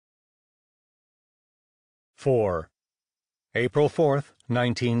4. April 4th,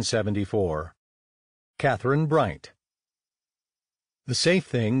 1974. Catherine Bright. The safe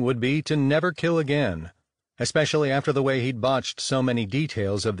thing would be to never kill again, especially after the way he'd botched so many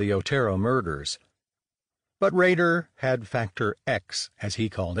details of the Otero murders. But Rader had Factor X, as he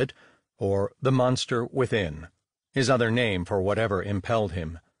called it, or the monster within, his other name for whatever impelled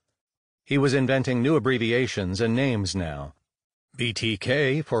him. He was inventing new abbreviations and names now.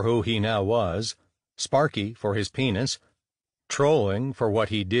 BTK for who he now was, Sparky for his penis, trolling for what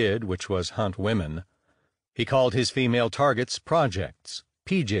he did, which was hunt women. He called his female targets projects,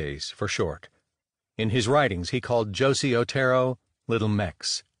 PJs for short. In his writings he called Josie Otero Little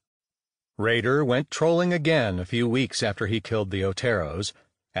Mex. Rader went trolling again a few weeks after he killed the Oteros,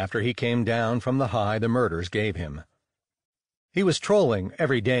 after he came down from the high the murders gave him. He was trolling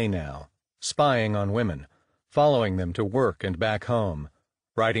every day now, spying on women, following them to work and back home,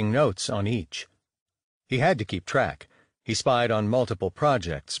 writing notes on each. He had to keep track. He spied on multiple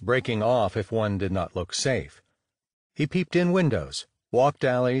projects, breaking off if one did not look safe. He peeped in windows, walked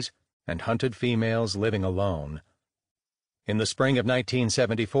alleys, and hunted females living alone. In the spring of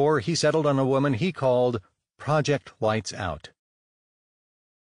 1974, he settled on a woman he called Project Lights Out.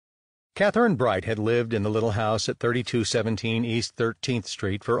 Catherine Bright had lived in the little house at 3217 East 13th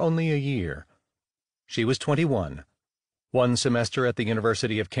Street for only a year. She was 21. One semester at the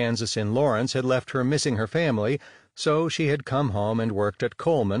University of Kansas in Lawrence had left her missing her family, so she had come home and worked at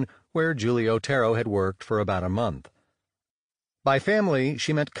Coleman, where Julie Otero had worked for about a month. By family,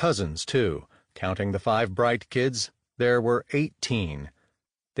 she meant cousins, too. Counting the 5 Bright kids, there were 18.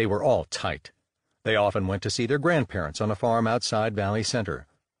 They were all tight. They often went to see their grandparents on a farm outside Valley Center.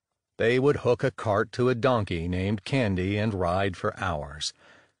 They would hook a cart to a donkey named Candy and ride for hours.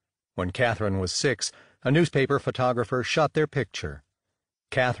 When Catherine was 6, a newspaper photographer shot their picture.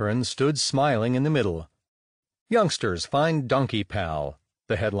 Catherine stood smiling in the middle. "Youngsters find donkey pal,"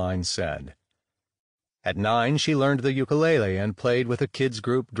 the headline said. At 9, she learned the ukulele and played with a kids'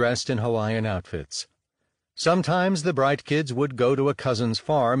 group dressed in Hawaiian outfits. Sometimes the Bright kids would go to a cousin's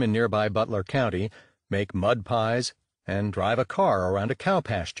farm in nearby Butler County, make mud pies, and drive a car around a cow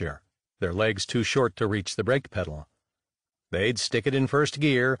pasture, their legs too short to reach the brake pedal. They'd stick it in first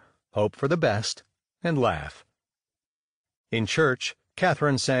gear, hope for the best, and laugh. In church,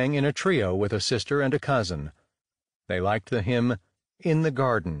 Catherine sang in a trio with a sister and a cousin. They liked the hymn, "In the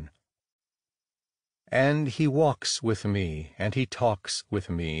Garden." "And he walks with me, and he talks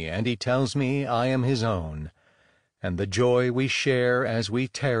with me, and he tells me I am his own. And the joy we share as we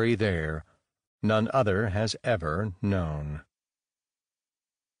tarry there, none other has ever known."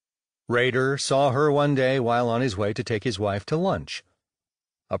 Rader saw her one day while on his way to take his wife to lunch.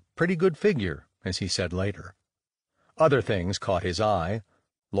 A pretty good figure, as he said later. Other things caught his eye: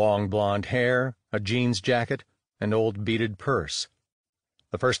 long blonde hair, a jeans jacket, an old beaded purse.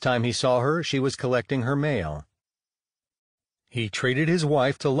 The first time he saw her, she was collecting her mail. He treated his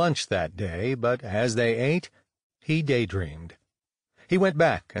wife to lunch that day, but as they ate, he daydreamed. He went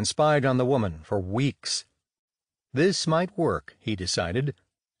back and spied on the woman for weeks. This might work, he decided.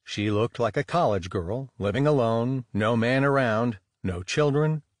 She looked like a college girl, living alone, no man around, no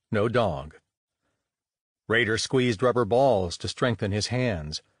children, no dog. Rader squeezed rubber balls to strengthen his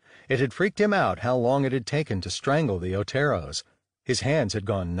hands. It had freaked him out how long it had taken to strangle the Oteros. His hands had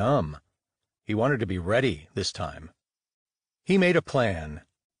gone numb. He wanted to be ready this time. He made a plan.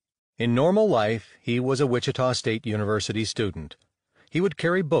 In normal life, he was a Wichita State University student. He would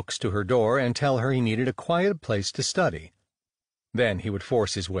carry books to her door and tell her he needed a quiet place to study. Then he would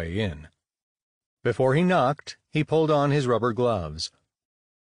force his way in. Before he knocked, he pulled on his rubber gloves.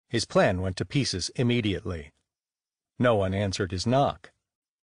 His plan went to pieces immediately. No one answered his knock.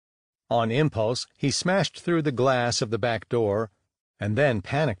 On impulse, he smashed through the glass of the back door, and then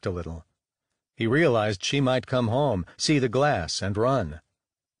panicked a little. He realized she might come home, see the glass, and run.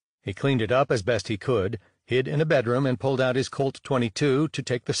 He cleaned it up as best he could, hid in a bedroom, and pulled out his Colt .22 to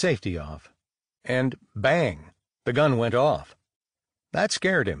take the safety off. And bang! The gun went off. That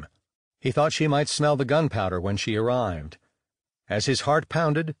scared him. He thought she might smell the gunpowder when she arrived. As his heart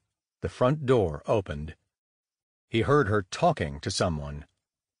pounded, the front door opened. He heard her talking to someone.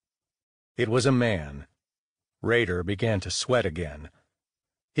 It was a man. Rader began to sweat again.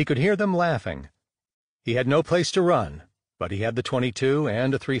 He could hear them laughing. He had no place to run, but he had the .22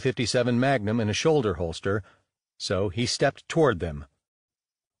 and a .357 Magnum in a shoulder holster, so he stepped toward them.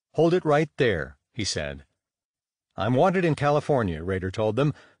 "Hold it right there," he said. "I'm wanted in California," Rader told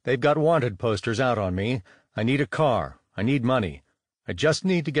them. "They've got wanted posters out on me. I need a car. I need money. I just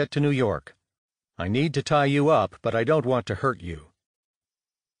need to get to New York. I need to tie you up, but I don't want to hurt you."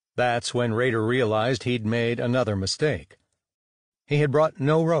 That's when Rader realized he'd made another mistake. He had brought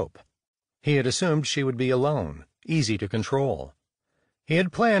no rope. He had assumed she would be alone, easy to control. He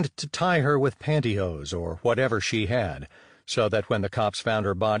had planned to tie her with pantyhose or whatever she had, so that when the cops found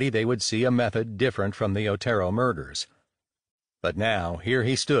her body they would see a method different from the Otero murders. But now here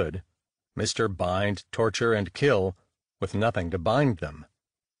he stood, Mr. Bind, Torture, and Kill, with nothing to bind them.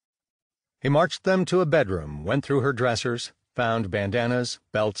 He marched them to a bedroom, went through her dressers, found bandanas,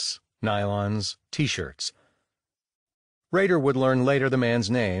 belts, nylons, T-shirts. Rader would learn later the man's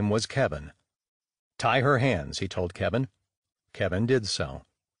name was Kevin. "Tie her hands," he told Kevin. Kevin did so.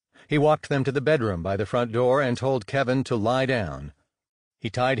 He walked them to the bedroom by the front door and told Kevin to lie down. He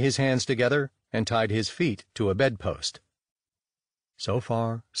tied his hands together and tied his feet to a bedpost. So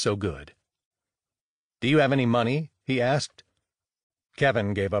far, so good. "Do you have any money?" he asked.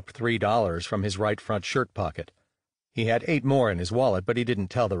 Kevin gave up $3 from his right front shirt pocket. He had 8 more in his wallet, but he didn't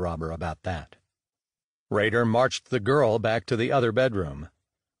tell the robber about that. Rader marched the girl back to the other bedroom.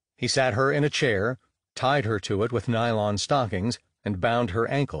 He sat her in a chair, tied her to it with nylon stockings, and bound her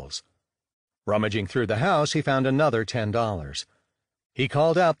ankles. Rummaging through the house, he found another $10. He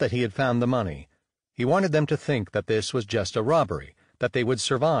called out that he had found the money. He wanted them to think that this was just a robbery, that they would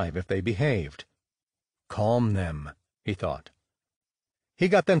survive if they behaved. Calm them, he thought. He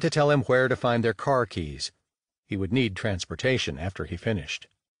got them to tell him where to find their car keys. He would need transportation after he finished.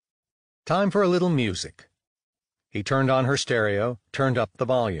 Time for a little music. He turned on her stereo, turned up the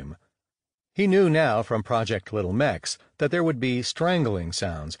volume. He knew now from Project Little Mex that there would be strangling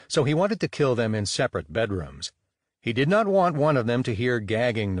sounds, so he wanted to kill them in separate bedrooms. He did not want one of them to hear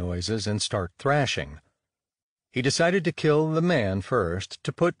gagging noises and start thrashing. He decided to kill the man first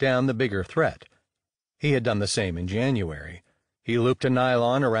to put down the bigger threat. He had done the same in January. He looped a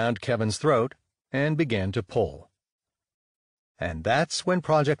nylon around Kevin's throat and began to pull. And that's when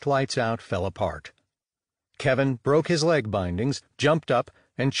Project Lights Out fell apart. Kevin broke his leg bindings, jumped up,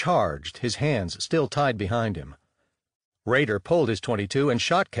 and charged, his hands still tied behind him. Rader pulled his .22 and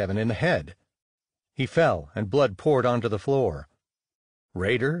shot Kevin in the head. He fell, and blood poured onto the floor.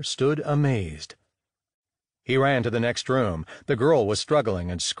 Rader stood amazed. He ran to the next room. The girl was struggling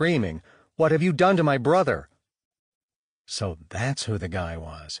and screaming, "What have you done to my brother?" So that's who the guy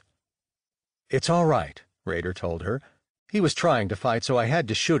was. "It's all right," Rader told her. "He was trying to fight, so I had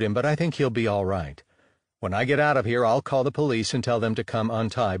to shoot him, but I think he'll be all right. When I get out of here, I'll call the police and tell them to come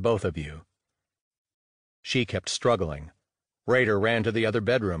untie both of you." She kept struggling. Rader ran to the other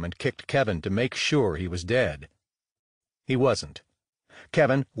bedroom and kicked Kevin to make sure he was dead. He wasn't.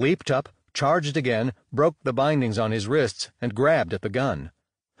 Kevin leaped up, charged again, broke the bindings on his wrists, and grabbed at the gun.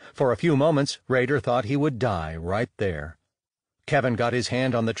 For a few moments, Rader thought he would die right there. Kevin got his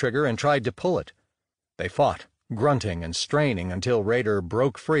hand on the trigger and tried to pull it. They fought, grunting and straining until Rader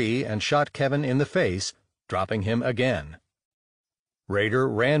broke free and shot Kevin in the face, dropping him again. Rader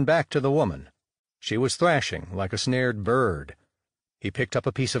ran back to the woman. She was thrashing like a snared bird. He picked up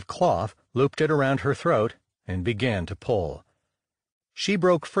a piece of cloth, looped it around her throat, and began to pull. She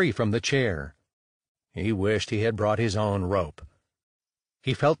broke free from the chair. He wished he had brought his own rope.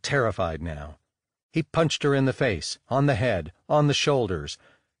 He felt terrified now. He punched her in the face, on the head, on the shoulders.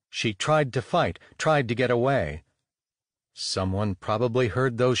 She tried to fight, tried to get away. Someone probably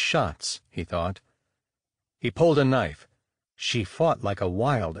heard those shots, he thought. He pulled a knife. She fought like a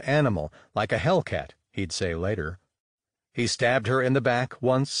wild animal, like a hellcat, he'd say later. He stabbed her in the back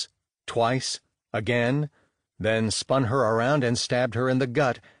once, twice, again, then spun her around and stabbed her in the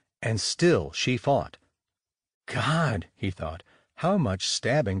gut, and still she fought. God, he thought, how much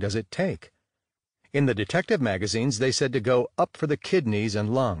stabbing does it take? In the detective magazines they said to go up for the kidneys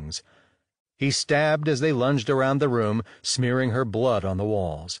and lungs. He stabbed as they lunged around the room, smearing her blood on the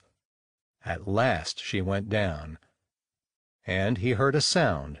walls. At last she went down. And he heard a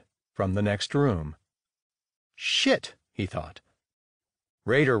sound from the next room. Shit, he thought.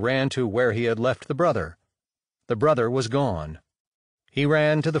 Rader ran to where he had left the brother. The brother was gone. He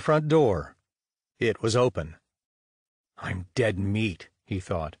ran to the front door. It was open. I'm dead meat, he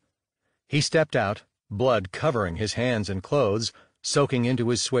thought. He stepped out, blood covering his hands and clothes, soaking into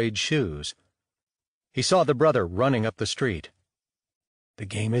his suede shoes. He saw the brother running up the street. The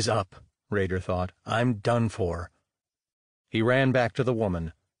game is up, Rader thought. I'm done for. He ran back to the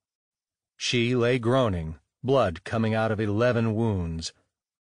woman. She lay groaning, blood coming out of 11 wounds.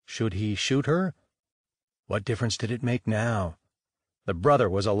 Should he shoot her? What difference did it make now? The brother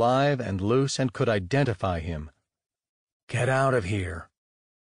was alive and loose and could identify him. Get out of here,